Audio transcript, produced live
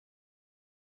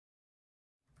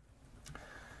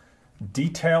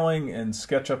Detailing in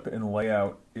SketchUP and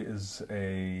Layout is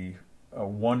a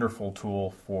wonderful tool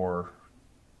for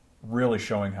really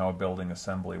showing how a building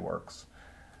assembly works.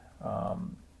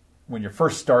 When you're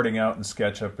first starting out in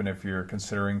SketchUP, and if you're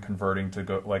considering converting to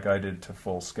go like I did to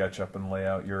full SketchUP and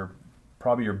Layout,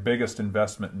 probably your biggest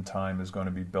investment in time is going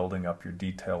to be building up your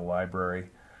detail library,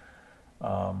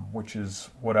 which is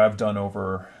what I've done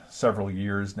over several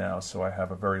years now. So I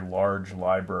have a very large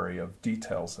library of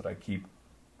details that I keep.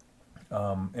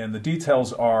 And the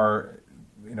details are,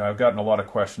 I've gotten a lot of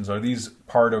questions. Are these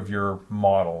part of your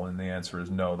model? And the answer is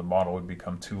no. The model would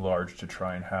become too large to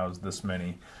try and house this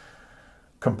many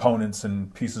components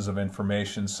and pieces of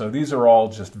information. So these are all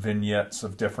just vignettes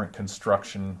of different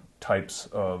construction types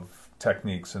of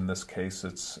techniques. In this case,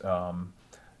 it's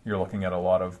you're looking at a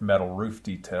lot of metal roof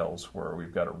details where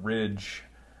we've got a ridge,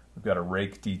 we've got a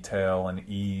rake detail, an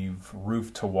eave,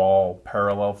 roof-to-wall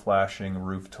parallel flashing,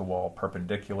 roof-to-wall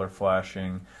perpendicular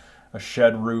flashing, a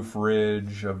shed roof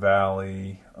ridge, a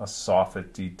valley, a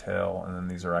soffit detail, and then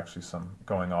these are actually some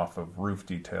going off of roof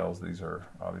details. These are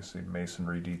obviously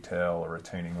masonry detail, a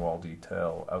retaining wall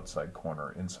detail, outside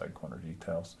corner, inside corner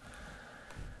details.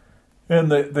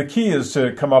 And the key is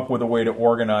to come up with a way to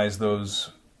organize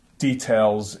those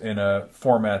details in a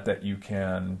format that you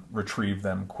can retrieve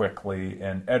them quickly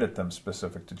and edit them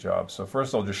specific to jobs. So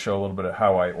first I'll just show a little bit of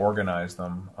how I organize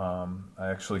them. I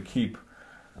actually keep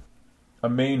a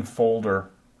main folder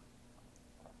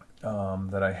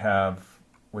that I have,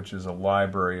 which is a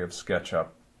library of SketchUp,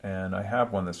 and I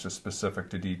have one that's just specific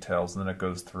to details, and then it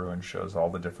goes through and shows all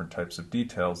the different types of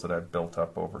details that I've built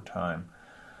up over time.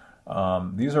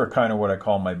 These are kind of what I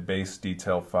call my base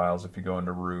detail files. If you go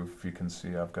into roof, you can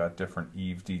see I've got different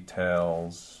eave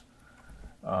details,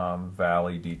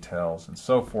 valley details, and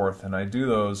so forth, and I do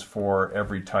those for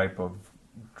every type of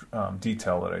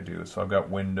detail that I do. So I've got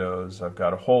windows, I've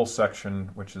got a whole section,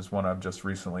 which is one I've just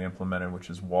recently implemented, which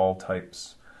is wall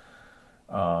types,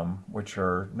 which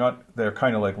are they're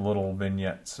kind of like little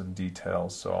vignettes of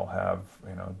details. So I'll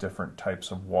have, different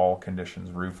types of wall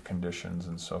conditions, roof conditions,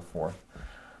 and so forth.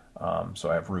 So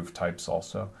I have roof types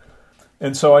also.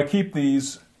 And so I keep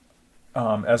these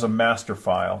as a master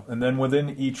file. And then within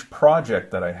each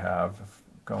project that I have,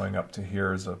 going up to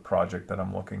here is a project that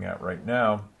I'm looking at right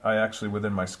now, I actually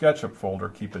within my SketchUp folder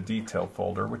keep a detail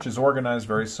folder, which is organized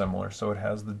very similar. So it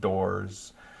has the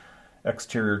doors,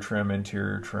 exterior trim,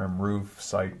 interior trim, roof,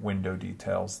 site, window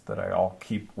details that I all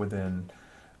keep within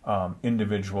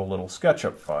individual little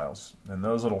SketchUp files. And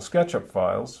those little SketchUp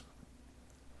files,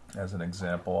 as an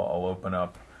example, I'll open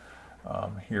up.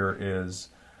 Here is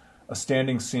a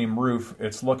standing seam roof.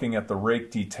 It's looking at the rake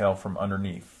detail from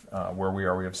underneath. Where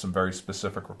we have some very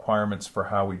specific requirements for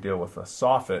how we deal with a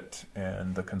soffit,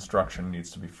 and the construction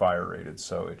needs to be fire rated,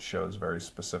 so it shows very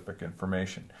specific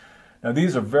information. Now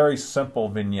these are very simple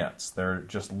vignettes. They're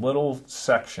just little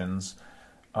sections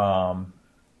of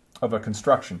a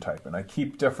construction type, and I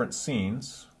keep different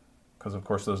scenes, because of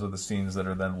course those are the scenes that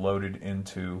are then loaded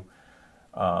into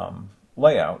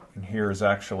Layout. And here is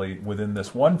actually, within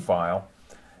this one file,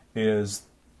 is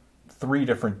 3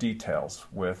 different details,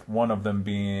 with one of them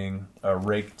being a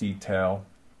rake detail,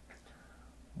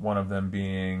 one of them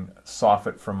being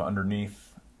soffit from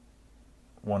underneath,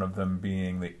 one of them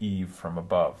being the eave from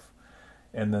above.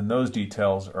 And then those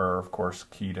details are, of course,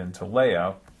 keyed into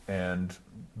Layout and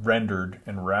rendered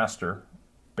in raster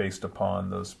based upon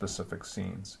those specific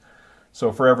scenes.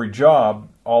 So for every job,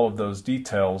 all of those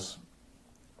details,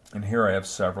 and here I have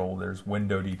several, there's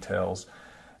window details.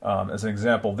 As an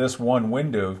example, this one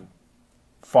window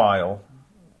file,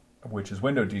 which is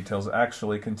window details,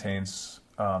 actually contains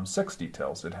 6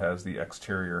 details. It has the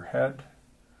exterior head,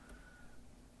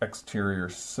 exterior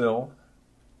sill,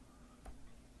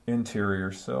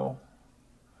 interior sill,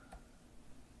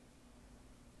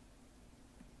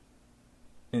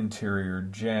 interior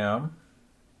jamb,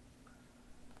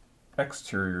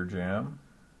 exterior jamb,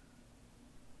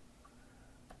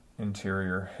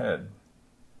 interior head.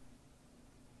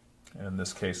 And in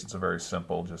this case, it's a very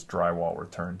simple, just drywall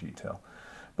return detail.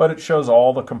 But it shows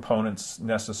all the components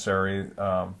necessary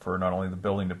for not only the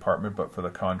building department, but for the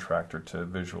contractor to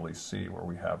visually see, where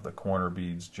we have the corner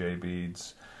beads,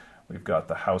 J-beads. We've got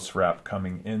the house wrap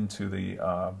coming into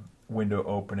the window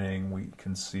opening. We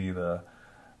can see the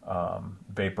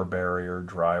vapor barrier,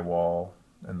 drywall,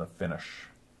 and the finish.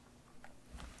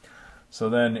 So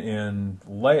then in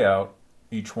Layout,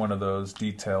 each one of those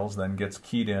details then gets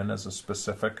keyed in as a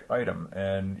specific item,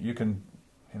 and you can,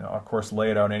 of course,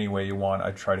 lay it out any way you want.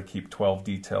 I try to keep 12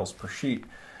 details per sheet.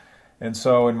 And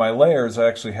so in my layers, I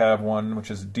actually have one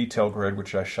which is a detail grid,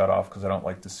 which I shut off because I don't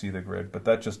like to see the grid, but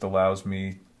that just allows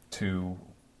me to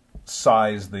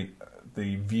size the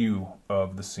view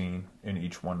of the scene in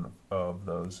each one of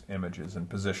those images and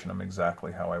position them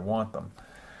exactly how I want them.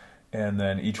 And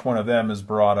then each one of them is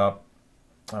brought up.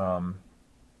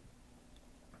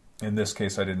 In this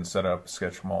case, I didn't set up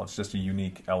sketch them all. It's just a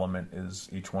unique element is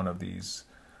each one of these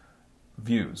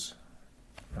views.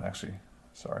 And actually,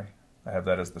 sorry, I have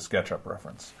that as the SketchUp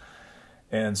reference.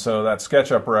 And so that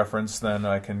SketchUp reference, then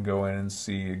I can go in and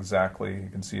see exactly, you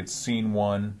can see it's scene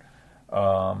one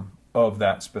of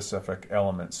that specific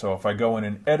element. So if I go in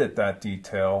and edit that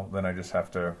detail, then I just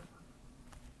have to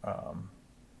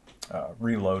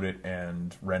reload it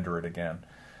and render it again.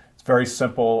 It's very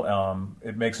simple.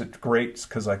 It makes it great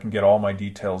because I can get all my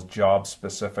details job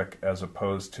specific as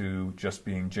opposed to just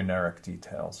being generic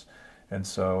details. And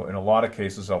so in a lot of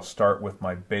cases, I'll start with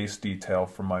my base detail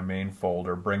from my main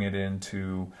folder, bring it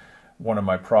into one of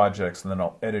my projects, and then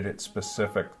I'll edit it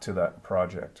specific to that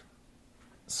project.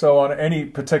 So on any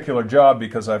particular job,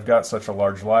 because I've got such a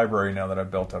large library now that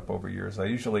I've built up over years, I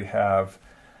usually have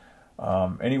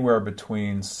anywhere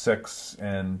between 6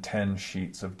 and 10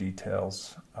 sheets of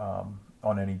details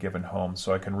on any given home,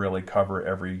 so I can really cover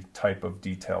every type of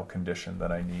detail condition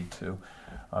that I need to.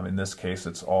 In this case,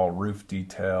 it's all roof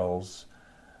details.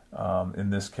 In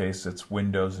this case, it's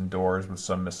windows and doors with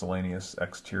some miscellaneous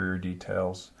exterior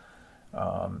details.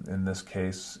 In this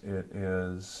case, it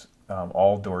is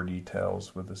all door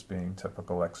details, with this being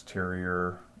typical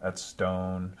exterior at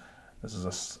stone. This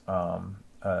is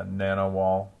a nano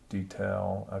wall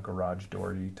detail, a garage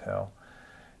door detail.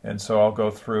 And so I'll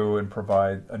go through and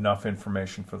provide enough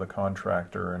information for the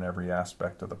contractor in every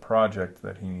aspect of the project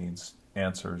that he needs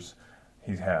answers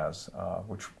he has,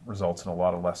 which results in a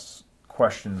lot of less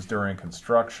questions during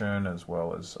construction, as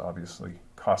well as obviously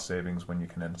cost savings when you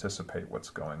can anticipate what's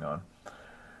going on.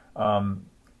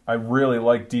 I really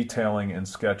like detailing in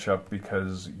SketchUp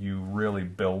because you really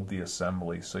build the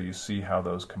assembly, so you see how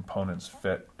those components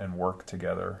fit and work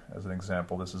together. As an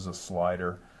example, this is a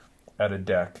slider at a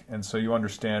deck, and so you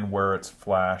understand where it's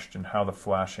flashed and how the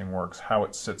flashing works, how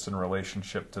it sits in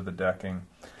relationship to the decking.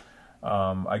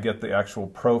 I get the actual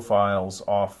profiles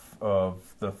off of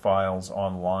the files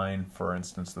online. For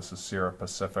instance, this is Sierra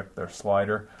Pacific, their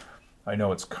slider. I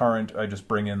know it's current. I just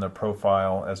bring in the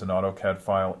profile as an AutoCAD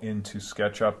file into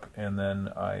SketchUp, and then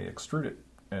I extrude it,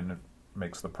 and it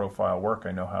makes the profile work.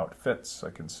 I know how it fits. I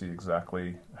can see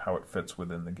exactly how it fits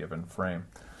within the given frame.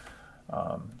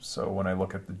 So when I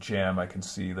look at the jamb, I can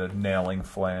see the nailing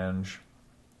flange,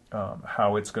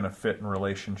 how it's going to fit in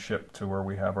relationship to where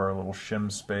we have our little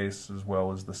shim space, as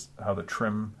well as this, how the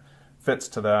trim fits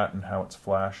to that and how it's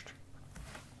flashed.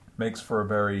 Makes for a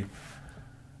very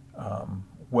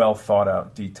well thought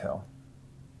out detail.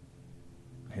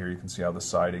 Here you can see how the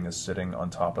siding is sitting on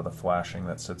top of the flashing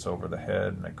that sits over the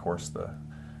head, and of course the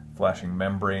flashing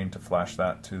membrane to flash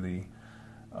that to the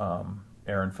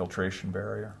air infiltration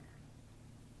barrier.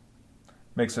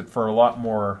 Makes it for a lot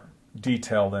more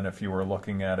detail than if you were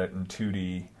looking at it in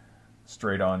 2D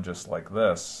straight on just like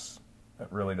this. It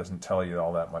really doesn't tell you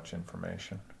all that much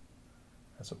information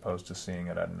as opposed to seeing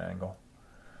it at an angle.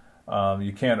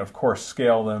 You can, of course,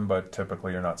 scale them, but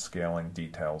typically you're not scaling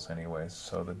details anyways,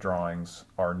 so the drawings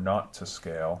are not to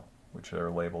scale, which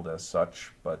are labeled as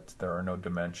such, but there are no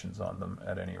dimensions on them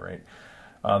at any rate.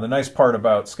 The nice part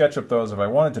about SketchUp, though, is if I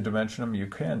wanted to dimension them, you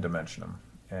can dimension them,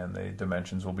 and the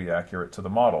dimensions will be accurate to the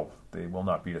model. They will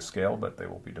not be to scale, but they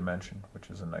will be dimensioned, which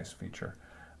is a nice feature.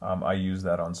 I use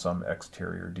that on some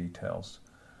exterior details,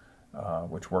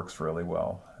 which works really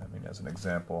well. I mean, as an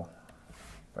example,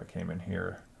 if I came in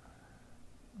here,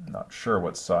 I'm not sure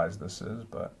what size this is,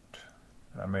 but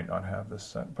I may not have this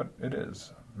set, but it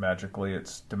is. Magically,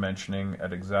 it's dimensioning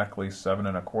at exactly 7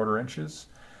 1/4 inches,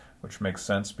 which makes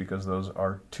sense because those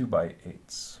are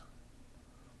 2x8s.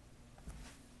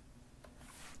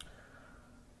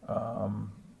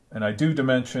 And I do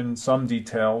dimension some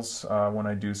details when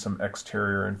I do some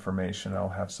exterior information. I'll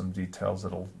have some details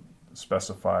that'll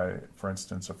specify, for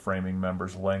instance, a framing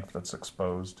member's length that's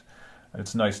exposed. And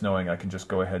it's nice knowing I can just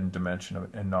go ahead and dimension it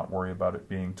and not worry about it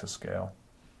being to scale.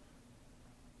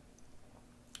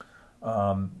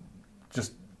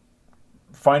 Just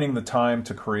finding the time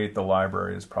to create the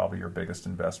library is probably your biggest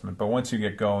investment. But once you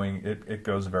get going, it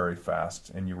goes very fast,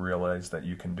 and you realize that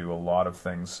you can do a lot of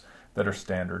things that are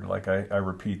standard. Like I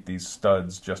repeat these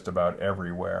studs just about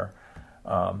everywhere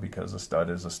because a stud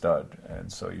is a stud. And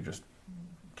so you just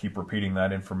keep repeating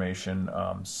that information.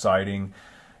 Siding,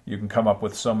 you can come up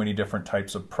with so many different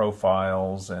types of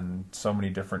profiles and so many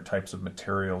different types of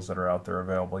materials that are out there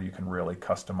available. You can really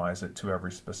customize it to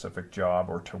every specific job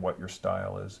or to what your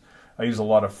style is. I use a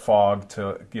lot of fog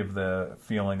to give the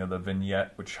feeling of the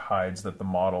vignette, which hides that the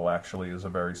model actually is a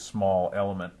very small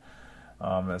element.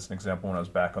 As an example, when I was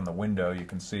back on the window, you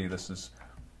can see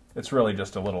it's really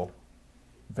just a little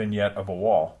vignette of a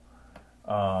wall.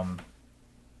 And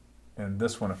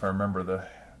this one, if I remember,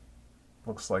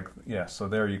 looks like, yeah, so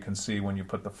there you can see when you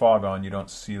put the fog on, you don't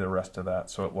see the rest of that,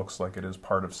 so it looks like it is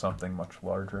part of something much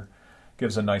larger.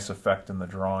 Gives a nice effect in the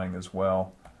drawing as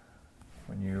well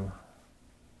when you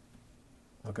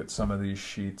look at some of these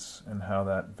sheets and how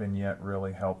that vignette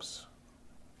really helps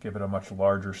give it a much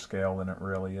larger scale than it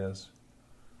really is.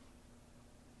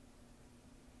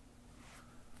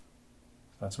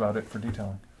 That's about it for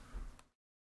detailing.